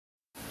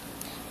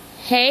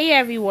Hey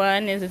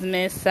everyone, this is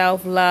Miss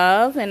Self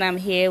Love, and I'm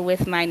here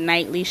with my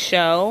nightly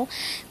show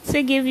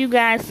to give you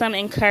guys some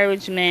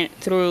encouragement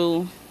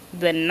through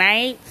the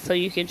night so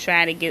you can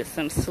try to get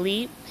some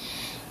sleep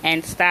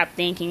and stop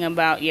thinking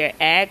about your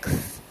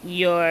ex,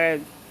 your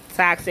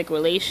toxic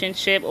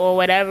relationship, or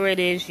whatever it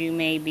is you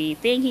may be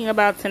thinking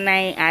about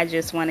tonight. I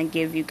just want to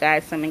give you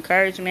guys some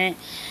encouragement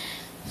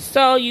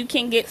so you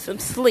can get some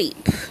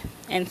sleep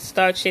and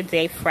start your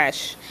day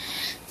fresh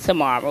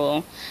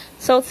tomorrow.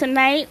 So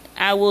tonight,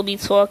 I will be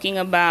talking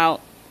about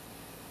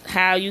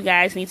how you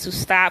guys need to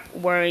stop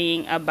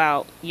worrying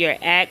about your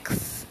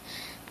ex.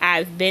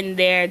 I've been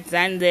there,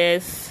 done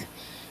this.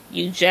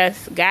 You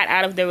just got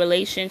out of the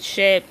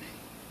relationship,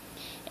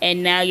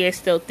 and now you're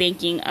still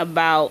thinking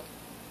about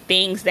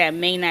things that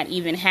may not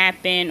even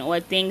happen, or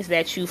things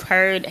that you've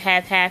heard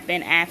have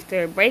happened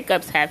after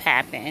breakups have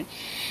happened.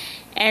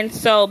 And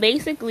so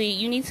basically,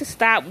 you need to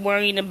stop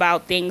worrying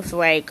about things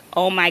like,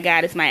 oh my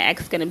God, is my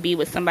ex going to be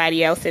with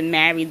somebody else and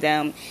marry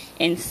them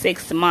in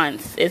 6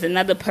 months? Is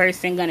another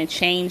person going to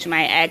change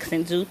my ex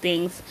and do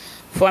things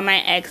for my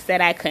ex that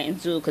I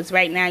couldn't do? Because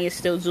right now you're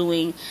still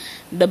doing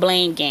the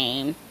blame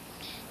game.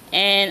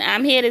 And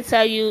I'm here to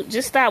tell you,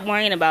 just stop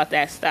worrying about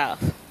that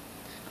stuff.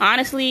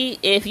 Honestly,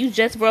 if you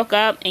just broke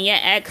up and your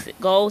ex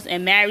goes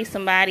and marries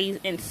somebody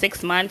in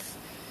 6 months,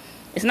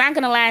 it's not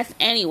going to last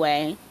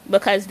anyway,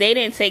 because they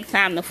didn't take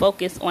time to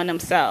focus on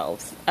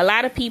themselves. A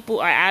lot of people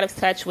are out of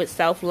touch with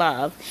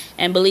self-love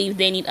and believe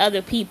they need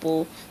other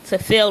people to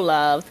feel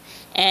loved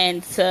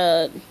and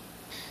to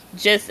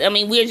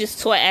we're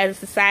just taught as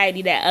a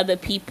society that other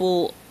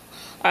people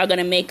are going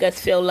to make us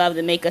feel loved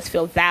and make us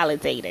feel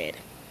validated.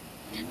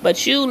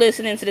 But you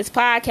listening to this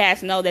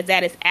podcast know that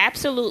that is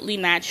absolutely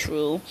not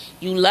true.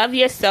 You love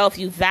yourself.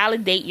 You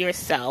validate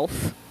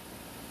yourself.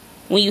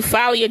 When you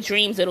follow your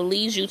dreams, it'll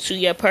lead you to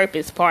your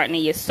purpose partner,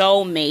 your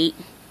soulmate.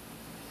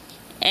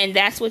 And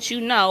that's what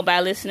you know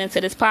by listening to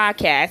this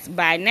podcast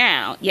by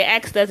now. Your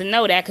ex doesn't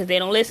know that because they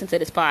don't listen to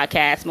this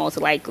podcast, most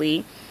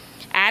likely.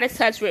 Out of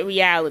touch with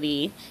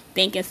reality,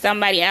 thinking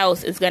somebody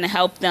else is going to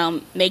help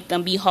them, make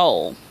them be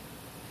whole.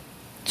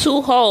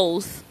 Two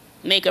wholes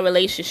make a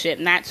relationship,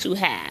 not two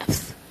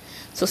halves.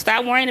 So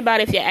stop worrying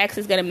about if your ex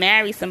is going to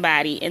marry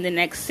somebody in the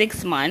next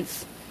 6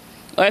 months,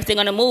 or if they're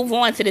going to move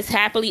on to this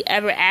happily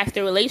ever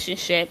after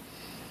relationship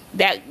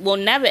that will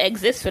never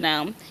exist for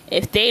them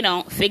if they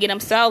don't figure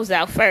themselves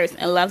out first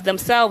and love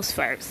themselves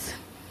first.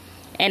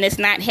 And it's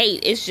not hate,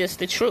 it's just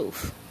the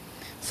truth.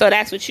 So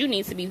that's what you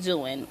need to be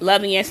doing.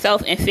 Loving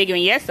yourself and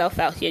figuring yourself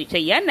out so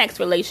your next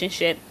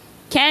relationship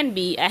can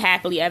be a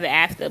happily ever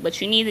after.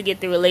 But you need to get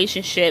the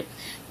relationship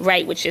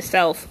right with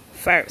yourself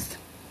first.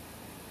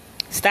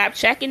 Stop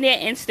checking their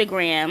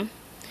Instagram.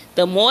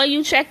 The more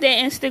you check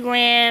their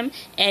Instagram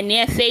and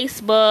their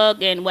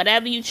Facebook and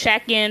whatever you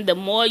check in, the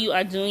more you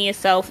are doing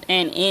yourself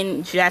an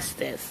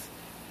injustice.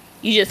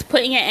 You're just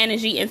putting your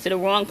energy into the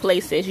wrong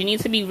places. You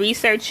need to be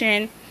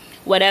researching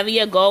whatever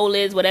your goal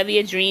is, whatever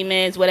your dream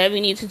is, whatever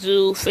you need to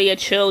do for your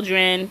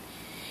children,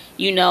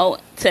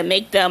 to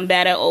make them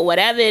better or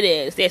whatever it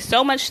is. There's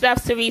so much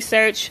stuff to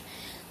research.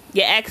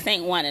 Your ex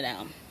ain't one of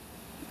them.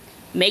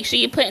 Make sure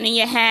you're putting in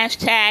your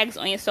hashtags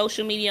on your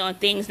social media on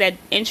things that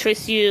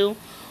interest you,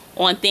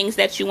 on things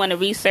that you want to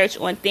research,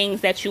 on things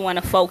that you want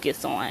to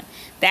focus on.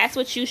 That's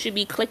what you should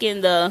be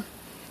clicking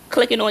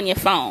on your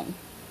phone.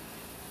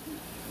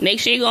 Make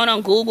sure you're going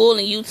on Google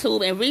and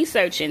YouTube and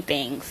researching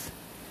things.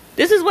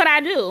 This is what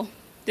I do.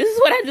 This is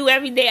what I do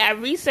every day. I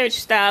research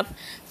stuff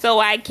so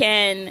I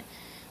can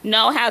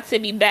know how to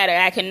be better.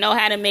 I can know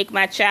how to make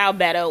my child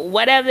better.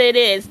 Whatever it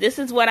is, this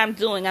is what I'm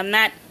doing. I'm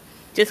not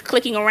just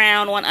clicking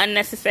around on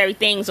unnecessary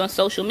things on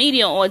social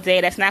media all day.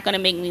 That's not going to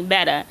make me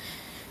better.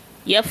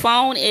 Your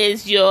phone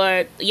is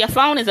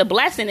a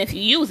blessing if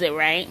you use it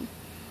right.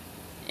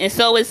 And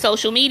so is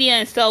social media,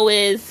 and so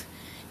is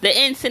the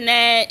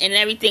internet and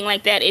everything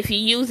like that if you're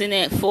using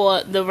it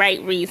for the right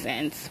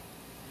reasons.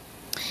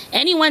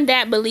 Anyone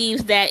that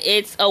believes that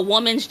it's a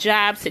woman's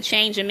job to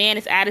change a man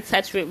is out of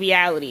touch with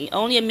reality.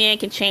 Only a man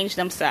can change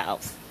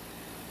themselves.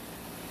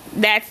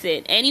 That's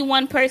it. Any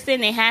one person,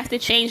 they have to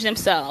change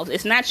themselves.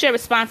 It's not your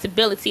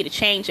responsibility to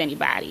change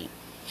anybody.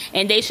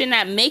 And they should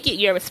not make it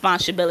your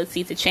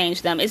responsibility to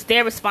change them. It's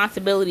their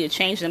responsibility to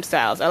change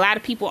themselves. A lot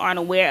of people aren't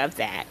aware of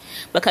that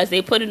because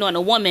they put it on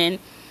a woman.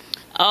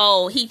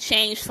 Oh, he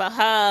changed for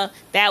her.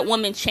 That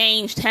woman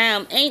changed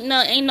him. Ain't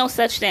no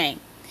such thing.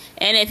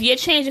 And if you're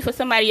changing for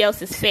somebody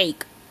else, it's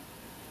fake.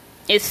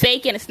 It's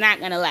fake and it's not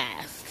going to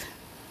last.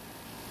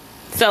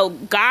 So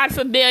God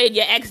forbid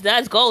your ex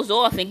goes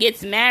off and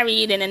gets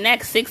married in the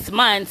next 6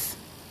 months.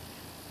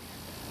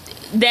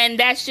 Then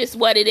that's just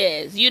what it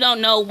is. You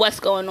don't know what's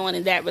going on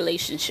in that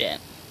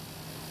relationship.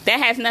 That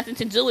has nothing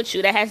to do with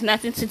you. That has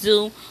nothing to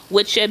do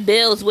with your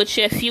bills, with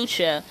your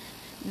future.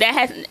 That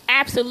has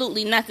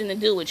absolutely nothing to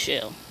do with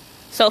you.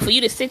 So for you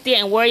to sit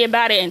there and worry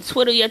about it and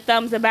twiddle your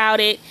thumbs about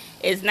it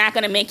is not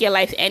going to make your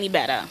life any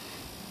better.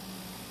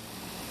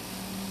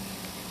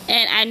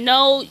 And I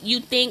know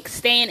you think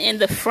staying in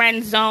the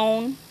friend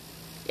zone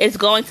is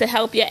going to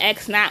help your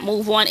ex not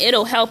move on.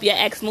 It'll help your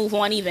ex move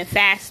on even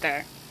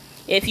faster.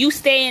 If you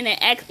stay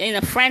in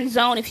a friend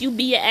zone, if you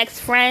be your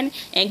ex-friend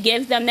and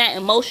give them that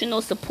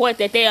emotional support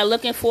that they are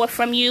looking for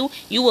from you,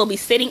 you will be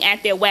sitting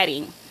at their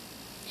wedding.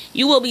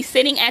 You will be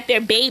sitting at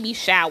their baby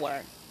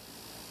shower.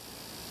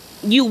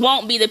 You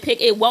won't be the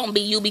pick. It won't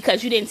be you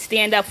because you didn't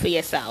stand up for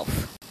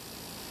yourself.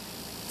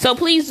 So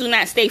please do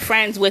not stay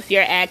friends with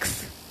your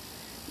ex.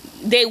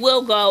 They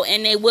will go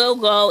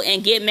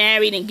and get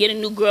married and get a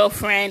new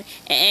girlfriend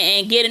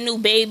and get a new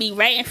baby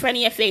right in front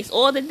of your face.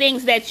 All the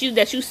things that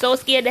you so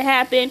scared to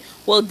happen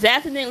will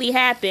definitely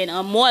happen,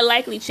 or more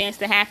likely chance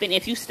to happen,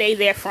 if you stay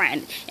their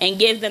friend and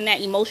give them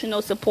that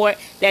emotional support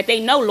that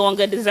they no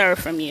longer deserve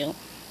from you.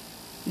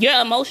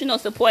 Your emotional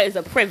support is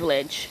a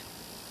privilege.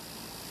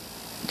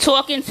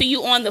 Talking to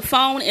you on the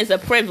phone is a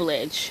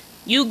privilege.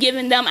 You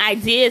giving them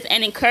ideas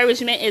and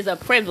encouragement is a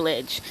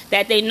privilege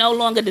that they no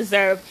longer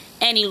deserve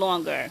any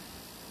longer.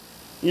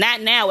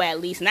 Not now,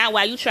 at least. Not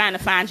while you're trying to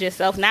find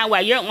yourself. Not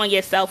while you're on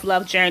your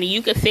self-love journey.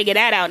 You could figure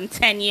that out in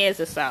 10 years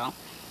or so.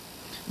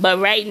 But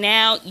right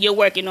now, you're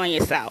working on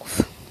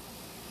yourself.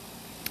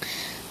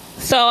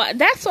 So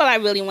that's all I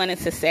really wanted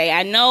to say.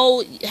 I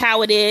know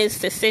how it is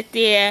to sit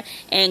there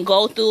and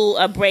go through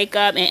a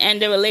breakup and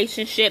end a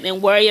relationship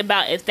and worry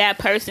about if that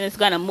person is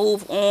going to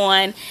move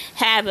on,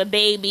 have a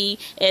baby,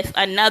 if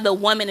another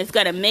woman is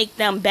going to make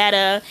them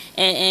better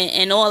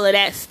and all of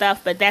that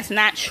stuff. But that's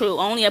not true.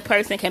 Only a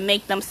person can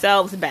make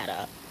themselves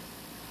better.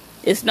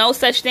 There's no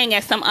such thing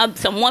as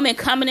some woman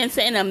coming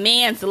into a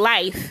man's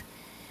life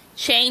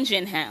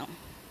changing him.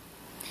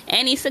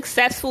 Any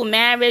successful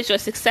marriage or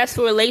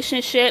successful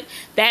relationship,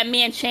 that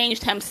man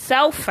changed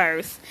himself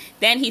first.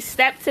 Then he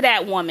stepped to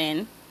that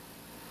woman.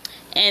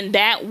 And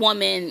that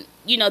woman,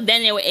 then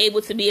they were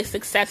able to be a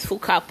successful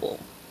couple.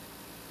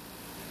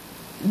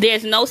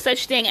 There's no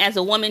such thing as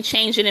a woman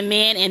changing a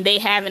man and they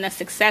having a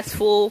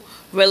successful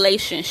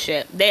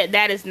relationship.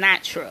 That is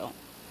not true.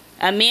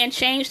 A man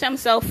changed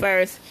himself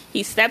first.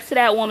 He stepped to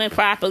that woman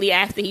properly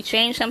after he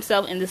changed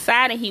himself and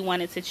decided he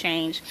wanted to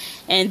change.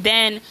 And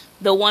then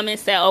the woman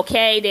said,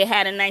 okay, they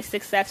had a nice,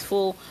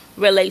 successful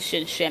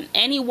relationship.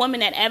 Any woman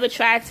that ever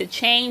tried to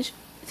change,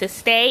 to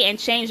stay and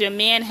change a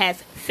man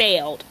has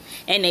failed.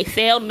 And they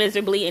failed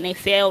miserably and they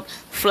failed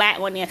flat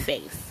on their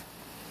face.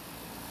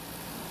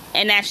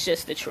 And that's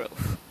just the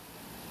truth.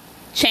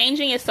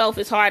 Changing yourself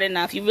is hard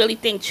enough. You really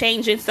think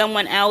changing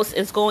someone else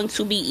is going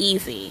to be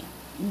easy?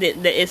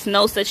 It's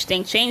no such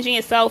thing. Changing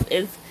yourself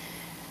is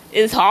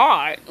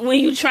hard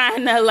when you're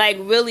trying to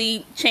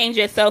really change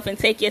yourself and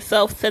take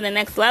yourself to the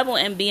next level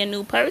and be a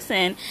new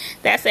person.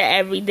 That's an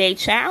everyday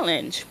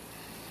challenge.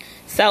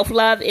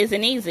 Self-love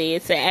isn't easy.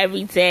 It's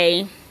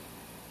an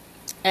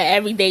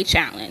everyday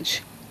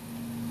challenge.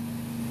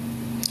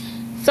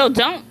 So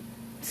don't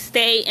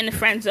stay in the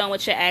friend zone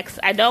with your ex.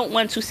 I don't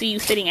want to see you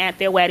sitting at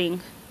their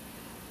wedding.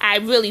 I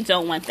really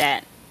don't want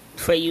that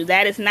for you.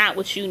 That is not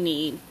what you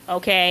need,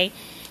 okay?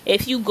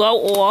 If you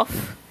go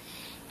off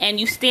and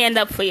you stand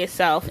up for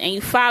yourself and you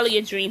follow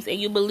your dreams and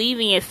you believe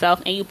in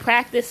yourself and you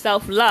practice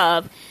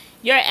self-love,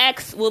 your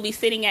ex will be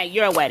sitting at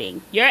your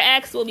wedding. Your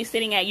ex will be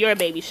sitting at your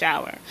baby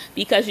shower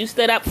because you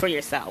stood up for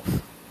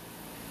yourself.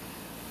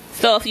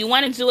 So if you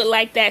want to do it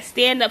like that,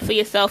 stand up for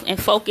yourself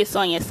and focus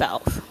on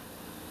yourself.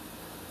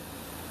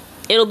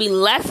 It'll be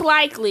less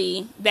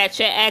likely that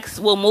your ex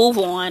will move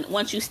on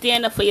once you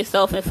stand up for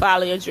yourself and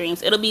follow your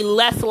dreams. It'll be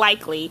less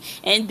likely.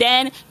 And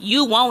then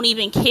you won't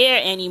even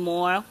care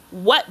anymore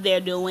what they're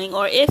doing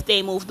or if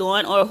they moved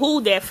on or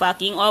who they're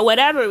fucking or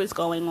whatever is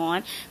going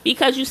on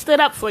because you stood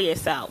up for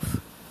yourself.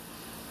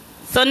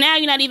 So now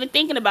you're not even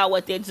thinking about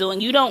what they're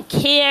doing. You don't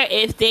care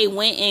if they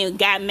went and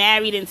got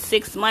married in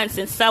 6 months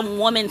and some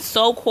woman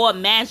so-called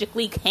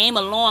magically came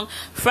along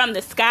from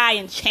the sky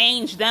and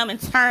changed them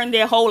and turned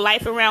their whole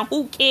life around.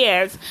 Who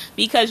cares?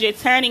 Because you're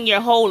turning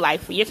your whole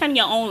life. You're turning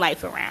your own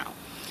life around.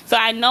 So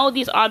I know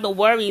these are the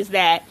worries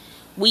that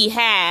we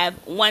have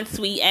once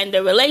we end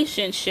a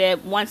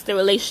relationship. Once the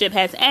relationship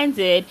has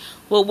ended,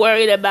 we're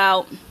worried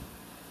about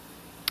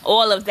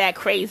all of that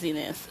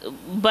craziness.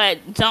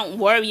 But don't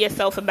worry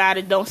yourself about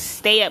it. Don't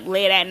stay up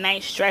late at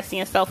night stressing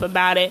yourself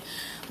about it,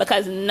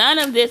 because none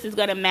of this is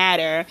going to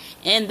matter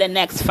in the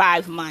next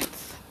 5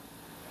 months.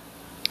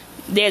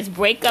 There's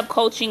breakup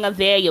coaching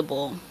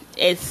available.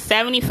 It's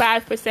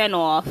 75%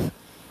 off.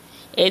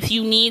 If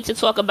you need to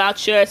talk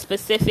about your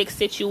specific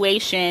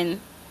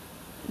situation,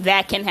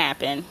 that can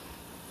happen.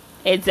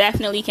 It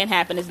definitely can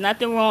happen. There's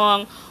nothing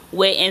wrong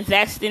with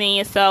investing in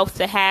yourself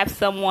to have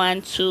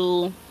someone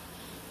to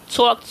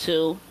talk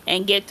to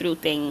and get through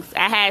things.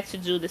 I had to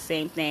do the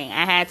same thing.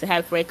 I had to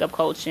have breakup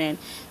coaching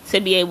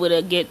to be able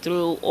to get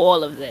through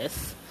all of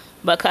this,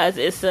 because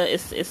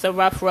it's a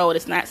rough road.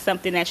 It's not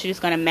something that you're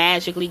just going to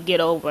magically get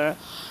over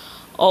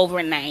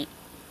overnight.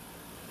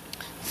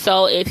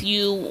 So if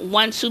you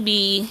want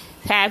to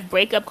have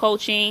breakup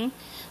coaching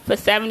for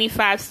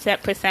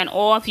 75%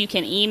 off, you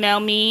can email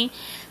me,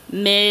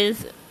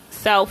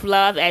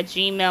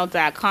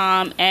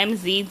 mzselflove@gmail.com,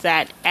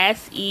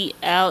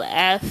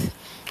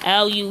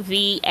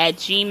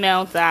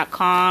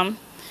 mz.selfluv@gmail.com.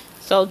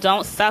 So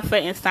don't suffer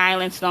in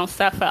silence. Don't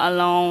suffer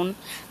alone.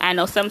 I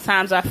know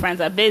sometimes our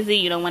friends are busy.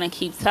 You don't want to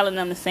keep telling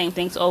them the same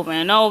things over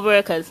and over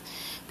because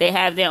they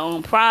have their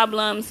own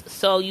problems.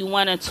 So you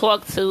want to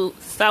talk to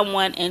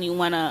someone and you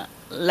want to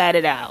let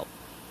it out.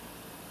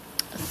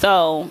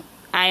 So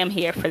I am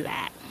here for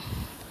that.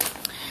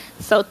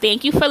 So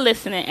thank you for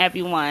listening,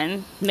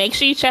 everyone. Make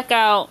sure you check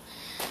out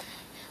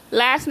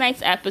last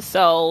night's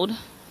episode.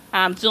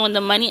 I'm doing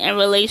the money and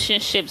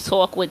relationship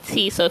talk with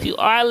T. So if you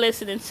are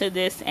listening to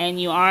this and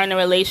you are in a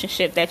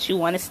relationship that you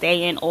want to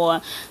stay in,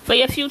 or for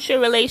your future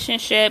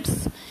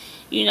relationships,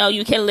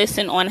 you can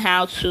listen on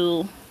how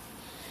to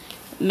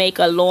make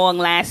a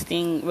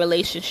long-lasting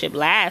relationship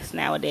last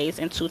nowadays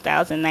in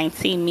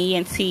 2019. Me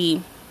and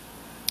T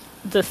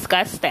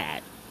discussed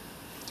that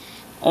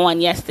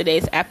on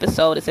yesterday's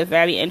episode. It's a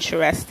very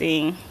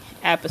interesting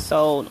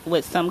episode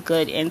with some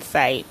good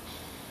insight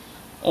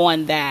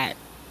on that.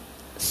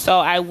 So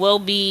I will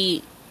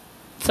be,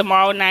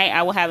 tomorrow night,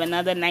 I will have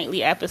another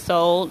nightly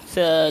episode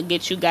to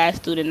get you guys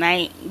through the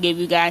night, give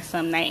you guys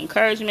some night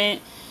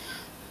encouragement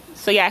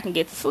so y'all can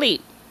get to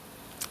sleep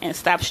and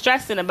stop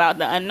stressing about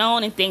the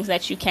unknown and things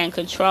that you can't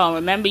control.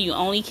 Remember, you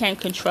only can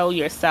control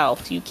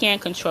yourself. You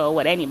can't control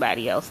what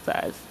anybody else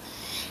does.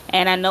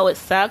 And I know it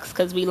sucks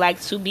because we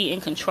like to be in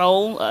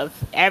control of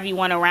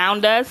everyone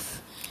around us.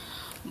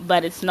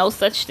 But it's no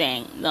such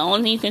thing. The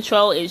only thing you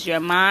control is your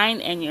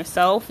mind and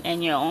yourself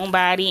and your own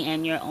body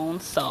and your own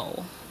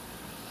soul.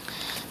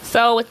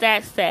 So with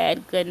that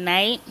said, good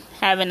night.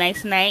 Have a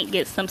nice night.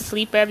 Get some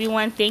sleep,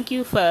 everyone. Thank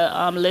you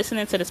for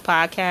listening to this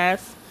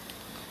podcast.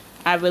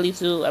 I really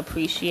do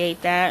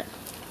appreciate that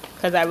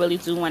because I really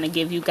do want to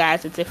give you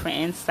guys a different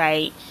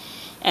insight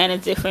and a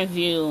different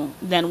view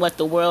than what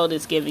the world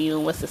is giving you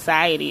and what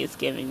society is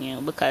giving you,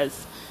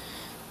 because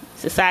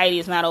society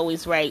is not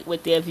always right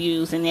with their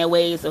views and their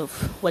ways of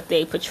what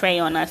they portray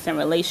on us in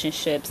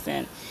relationships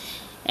and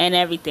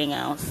everything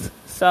else.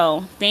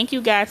 So, thank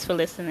you guys for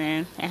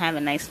listening and have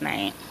a nice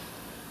night.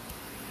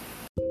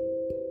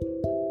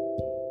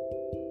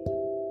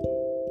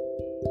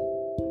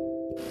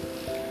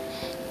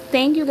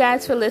 Thank you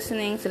guys for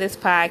listening to this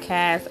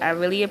podcast. I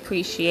really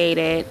appreciate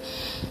it.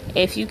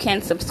 If you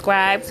can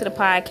subscribe to the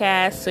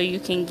podcast so you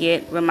can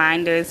get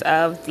reminders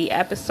of the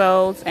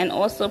episodes, and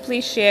also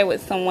please share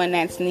with someone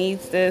that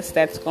needs this,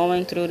 that's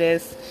going through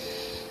this,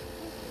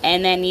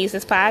 and that needs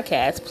this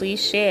podcast.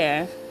 Please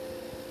share.